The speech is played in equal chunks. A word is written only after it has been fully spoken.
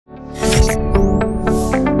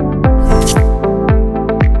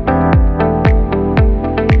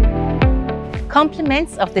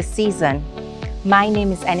Compliments of the season. My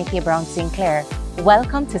name is Annika Brown Sinclair.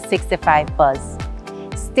 Welcome to 65 Buzz.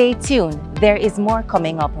 Stay tuned, there is more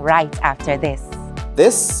coming up right after this.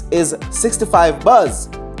 This is 65 Buzz,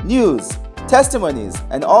 news, testimonies,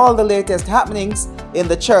 and all the latest happenings in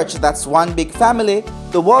the church that's one big family,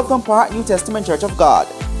 the Waltham Park New Testament Church of God.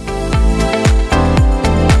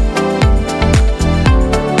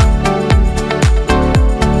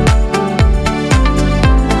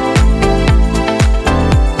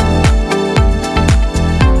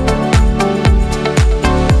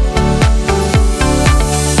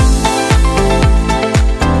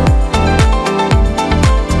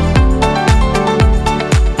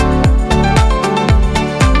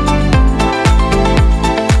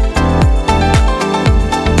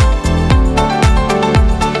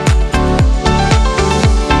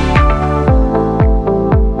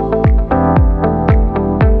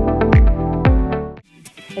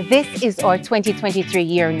 This is our 2023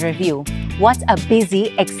 year in review. What a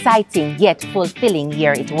busy, exciting, yet fulfilling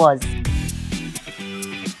year it was.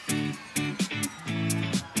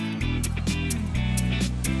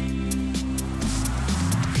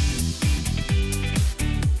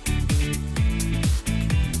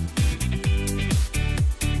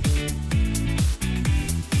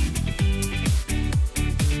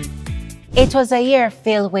 It was a year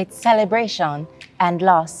filled with celebration and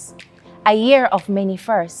loss. A year of many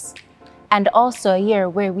firsts, and also a year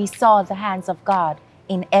where we saw the hands of God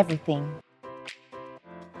in everything.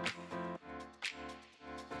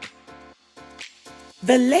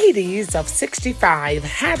 The ladies of 65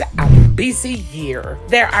 had a busy year.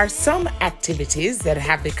 There are some activities that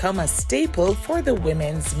have become a staple for the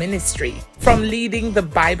women's ministry. From leading the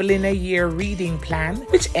Bible in a Year reading plan,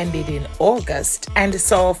 which ended in August and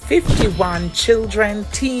saw 51 children,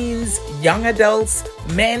 teens, young adults,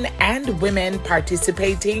 men and women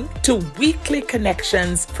participating, to weekly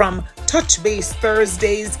connections from Touch Base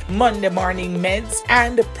Thursdays, Monday morning meds,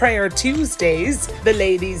 and Prayer Tuesdays. The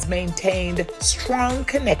ladies maintained strong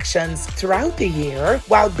connections throughout the year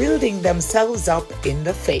while building themselves up in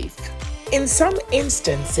the faith. In some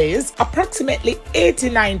instances, approximately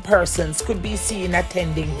 89 persons could be seen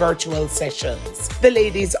attending virtual sessions. The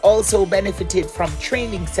ladies also benefited from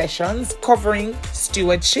training sessions covering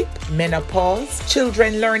stewardship, menopause,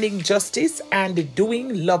 children learning justice and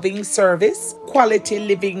doing loving service, quality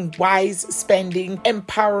living, wise spending,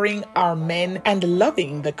 empowering our men, and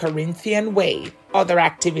loving the Corinthian way. Other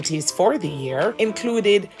activities for the year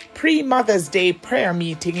included pre-Mother's Day prayer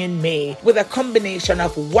meeting in May with a combination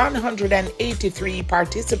of 183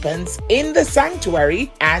 participants in the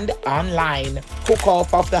sanctuary and online.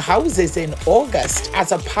 Cook-off of the houses in August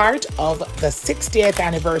as a part of the 60th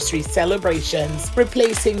anniversary celebrations,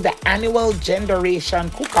 replacing the annual Generation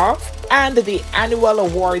Cook-off, and the annual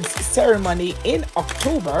awards ceremony in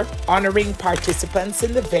October, honoring participants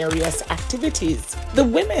in the various activities. The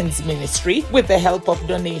women's ministry, with the help of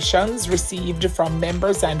donations received from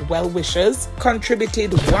members and well-wishers, contributed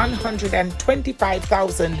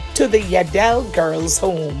 $125,000 to the Yaddell Girls'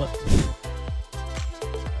 Home.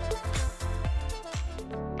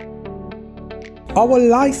 Our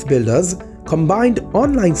Life Builders combined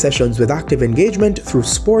online sessions with active engagement through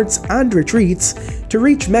sports and retreats to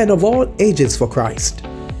reach men of all ages for Christ.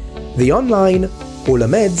 The online Ola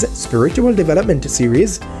Meds Spiritual Development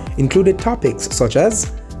Series included topics such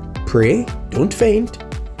as Pray, Don't Faint,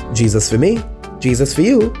 Jesus for Me, Jesus for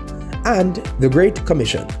You, and The Great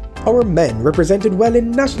Commission. Our men represented well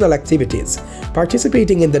in national activities,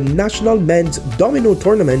 participating in the National Men's Domino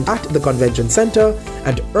Tournament at the Convention Center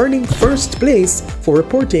and earning first place for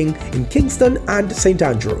reporting in Kingston and St.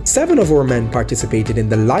 Andrew. 7 of our men participated in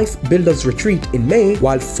the Life Builders Retreat in May,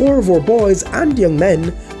 while 4 of our boys and young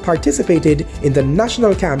men participated in the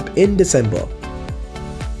National Camp in December.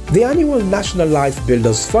 The annual National Life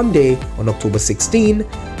Builders Fun Day on October 16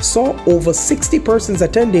 saw over 60 persons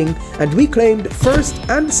attending, and we claimed first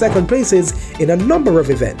and second places in a number of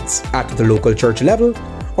events. At the local church level,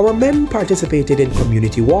 our men participated in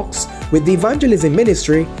community walks with the evangelism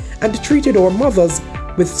ministry and treated our mothers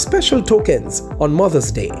with special tokens on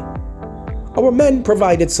Mother's Day. Our men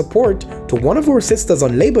provided support to one of our sisters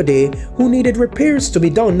on Labor Day who needed repairs to be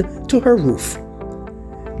done to her roof.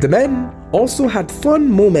 The men also had fun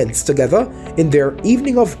moments together in their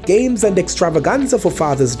evening of games and extravaganza for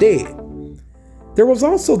Father's Day. There was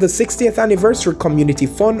also the 60th anniversary community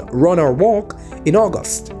fun run or walk in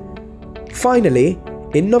August. Finally,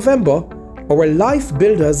 in November, our Life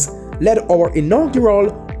Builders led our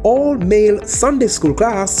inaugural all-male Sunday school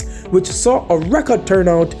class, which saw a record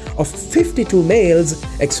turnout of 52 males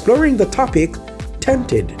exploring the topic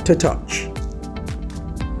Tempted to Touch.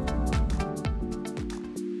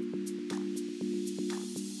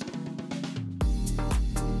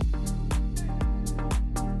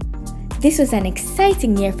 This was an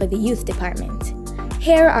exciting year for the youth department.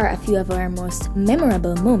 Here are a few of our most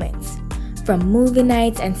memorable moments. From movie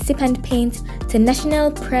nights and sip and paint to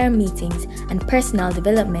national prayer meetings and personal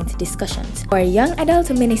development discussions, our young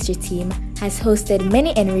adult ministry team has hosted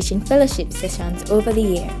many enriching fellowship sessions over the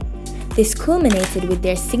year. This culminated with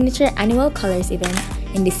their signature annual Colors event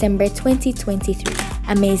in December 2023.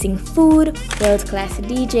 Amazing food, world-class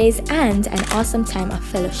DJs, and an awesome time of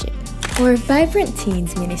fellowship. Our Vibrant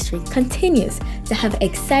Teens ministry continues to have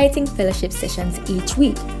exciting fellowship sessions each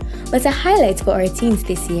week. But a highlight for our teens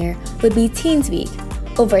this year would be Teens Week.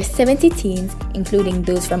 Over 70 teens, including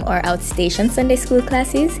those from our outstation Sunday school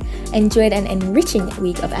classes, enjoyed an enriching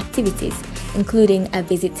week of activities, including a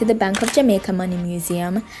visit to the Bank of Jamaica Money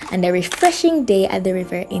Museum and a refreshing day at the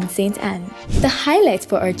river in St. Anne. The highlight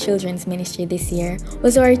for our children's ministry this year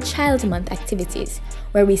was our Child Month activities,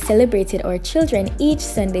 where we celebrated our children each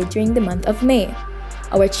Sunday during the month of May.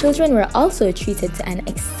 Our children were also treated to an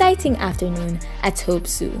exciting afternoon at Hope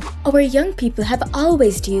Zoo. Our young people have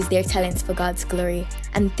always used their talents for God's glory,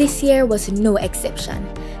 and this year was no exception.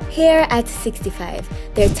 Here at 65,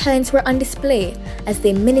 their talents were on display as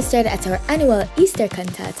they ministered at our annual Easter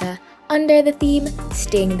cantata under the theme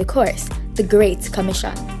Staying the Course, the Great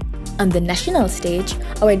Commission. On the national stage,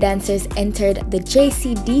 our dancers entered the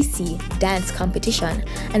JCDC dance competition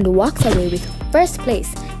and walked away with first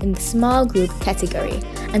place in the small group category.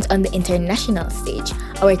 And on the international stage,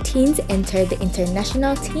 our teens entered the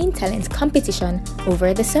International Teen Talent competition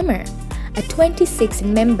over the summer. A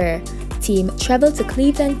 26-member team traveled to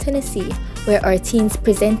Cleveland, Tennessee, where our teens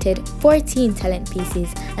presented 14 talent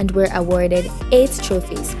pieces and were awarded 8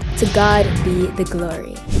 trophies. To God be the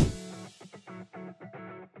glory.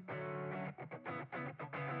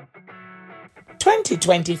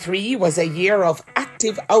 "2023 was a year of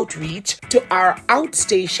active outreach to our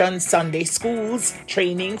outstation Sunday schools,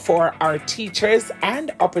 training for our teachers, and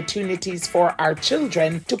opportunities for our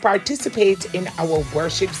children to participate in our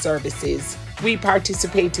worship services. We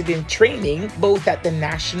participated in training both at the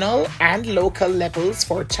national and local levels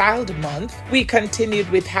for Child Month. We continued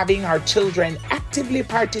with having our children actively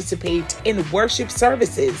participate in worship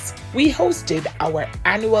services. We hosted our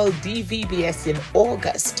annual DVBS in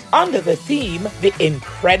August under the theme, The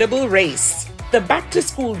Incredible Race. The Back to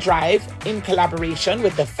School Drive, in collaboration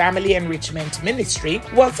with the Family Enrichment Ministry,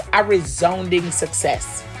 was a resounding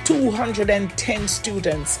success. 210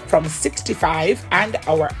 students from 65 and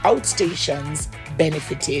our outstations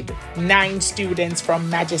benefited. 9 students from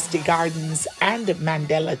Majesty Gardens and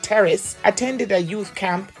Mandela Terrace attended a youth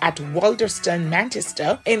camp at Walterston,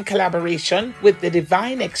 Manchester, in collaboration with the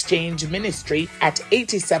Divine Exchange Ministry at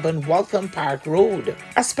 87 Waltham Park Road.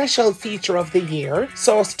 A special feature of the year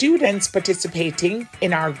saw students participating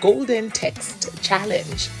in our Golden Text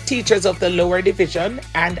Challenge. Teachers of the lower division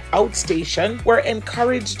and outstation were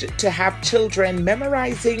encouraged to have children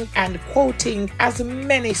memorizing and quoting as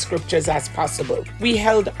many scriptures as possible. We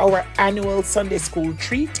held our annual Sunday school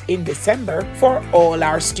treat in December for all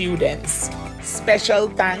our students. Special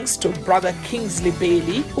thanks to Brother Kingsley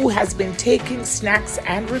Bailey, who has been taking snacks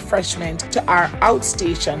and refreshment to our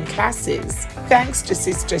outstation classes. Thanks to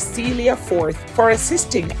Sister Celia Forth for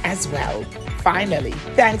assisting as well. Finally,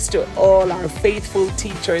 thanks to all our faithful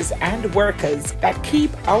teachers and workers that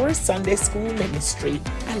keep our Sunday school ministry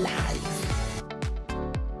alive.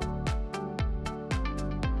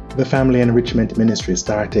 The Family Enrichment Ministry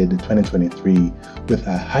started 2023 with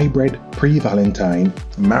a hybrid pre-Valentine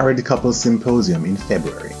married couples symposium in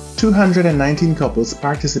February. 219 couples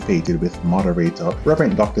participated with moderator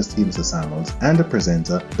Reverend Dr. Stephen Samuels and the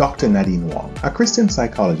presenter Dr. Nadine Wong, a Christian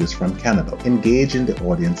psychologist from Canada, engaging the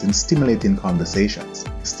audience in stimulating conversations.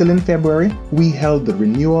 Still in February, we held the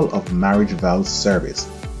renewal of marriage vows service.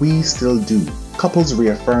 We still do. Couples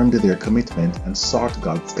reaffirmed their commitment and sought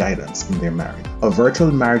God's guidance in their marriage. A virtual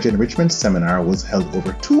marriage enrichment seminar was held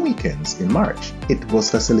over 2 weekends in March. It was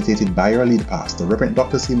facilitated by our lead pastor, Reverend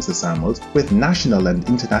Dr. Stephen Samuels, with national and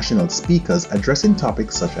international speakers addressing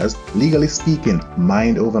topics such as legally speaking,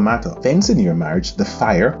 mind over matter, fencing your marriage, the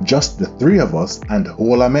fire, just the 3 of us, and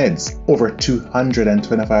Hola Meds. Over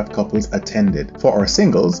 225 couples attended. For our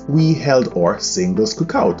singles, we held our Singles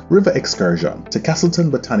Cookout River Excursion to Castleton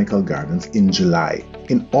Botanical Gardens in July.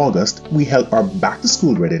 In August, we held our Back to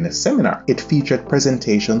School Readiness Seminar. It featured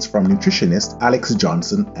presentations from nutritionist Alex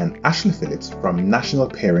Johnson and Ashley Phillips from National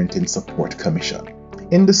Parenting Support Commission.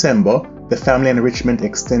 In December, the Family Enrichment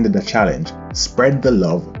extended a challenge, Spread the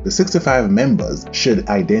Love. The 65 members should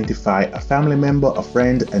identify a family member, a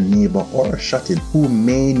friend, a neighbor, or a shut-in who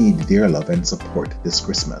may need their love and support this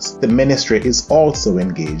Christmas. The ministry is also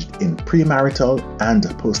engaged in premarital and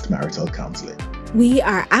postmarital counseling. We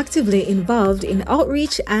are actively involved in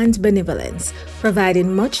outreach and benevolence,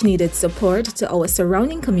 providing much-needed support to our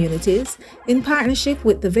surrounding communities in partnership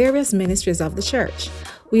with the various ministries of the church.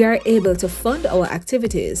 We are able to fund our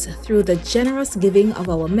activities through the generous giving of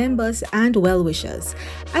our members and well-wishers,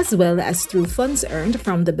 as well as through funds earned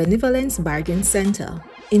from the Benevolence Bargain Center.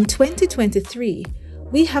 In 2023,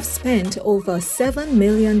 we have spent over $7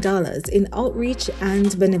 million in outreach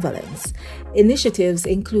and benevolence. Initiatives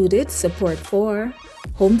included support for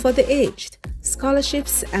Home for the Aged,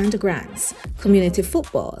 scholarships and grants, community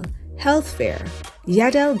football, health fair,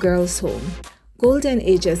 Yadel Girls Home, Golden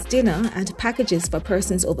Ages dinner and packages for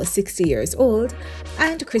persons over 60 years old,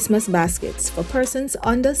 and Christmas baskets for persons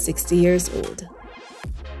under 60 years old.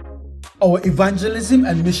 Our evangelism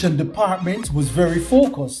and mission department was very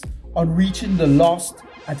focused on reaching the lost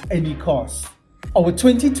at any cost. Our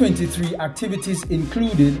 2023 activities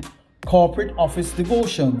included corporate office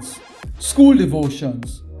devotions, school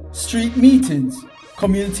devotions, street meetings,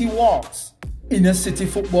 community walks, inner city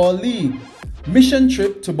football league, mission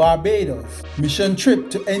trip to Barbados, mission trip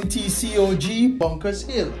to NTCOG Bunkers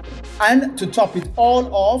Hill. And to top it all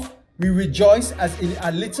off, we rejoice as in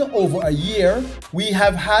a little over a year, we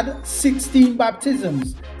have had 16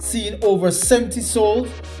 baptisms, seeing over 70 souls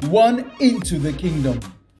won into the kingdom.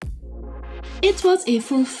 It was a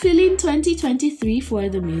fulfilling 2023 for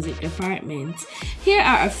the music department. Here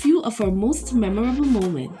are a few of our most memorable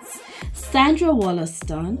moments. Sandra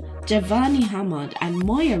Wollaston, Giovanni Hammond, and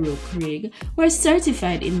Moya Rowe Craig were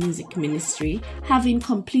certified in music ministry, having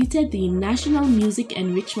completed the National Music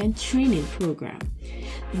Enrichment Training Program.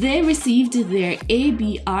 They received their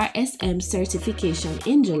ABRSM certification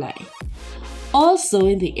in July. Also,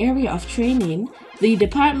 in the area of training, the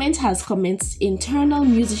department has commenced internal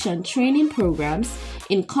musician training programs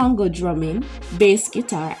in Congo drumming, bass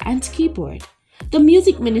guitar, and keyboard. The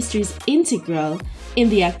music ministry is integral in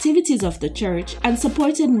the activities of the church and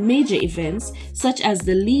supported major events such as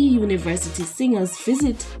the Lee University Singers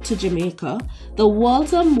Visit to Jamaica, the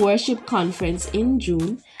Waltham Worship Conference in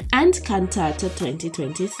June, and Cantata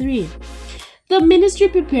 2023. The ministry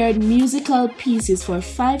prepared musical pieces for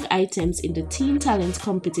 5 items in the Teen Talent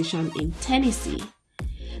competition in Tennessee.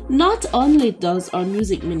 Not only does our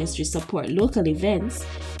music ministry support local events,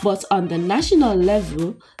 but on the national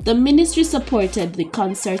level, the ministry supported the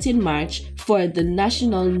concerting march for the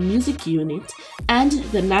National Music Unit and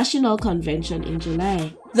the National Convention in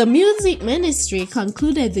July. The music ministry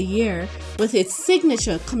concluded the year with its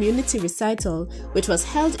signature community recital, which was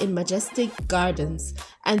held in Majestic Gardens,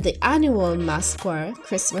 and the annual Mass Choir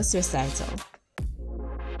Christmas recital.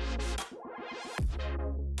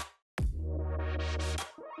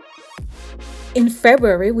 In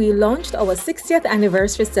February, we launched our 60th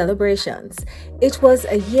anniversary celebrations. It was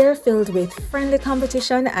a year filled with friendly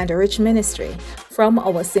competition and rich ministry, from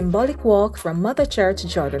our symbolic walk from Mother Church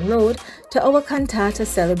Jordan Road to our cantata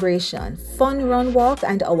celebration, fun run walk,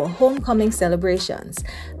 and our homecoming celebrations.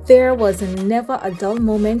 There was never a dull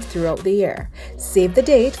moment throughout the year. Save the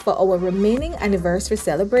date for our remaining anniversary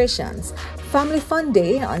celebrations. Family Fun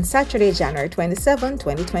Day on Saturday, January 27,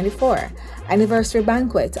 2024. Anniversary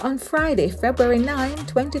Banquet on Friday, February 9,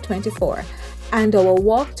 2024. And our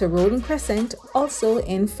walk to Roden Crescent also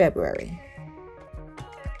in February.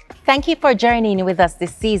 Thank you for journeying with us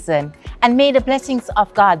this season, and may the blessings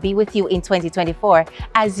of God be with you in 2024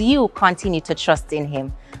 as you continue to trust in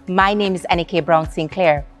Him. My name is Annie K. Brown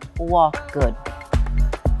Sinclair. Walk good.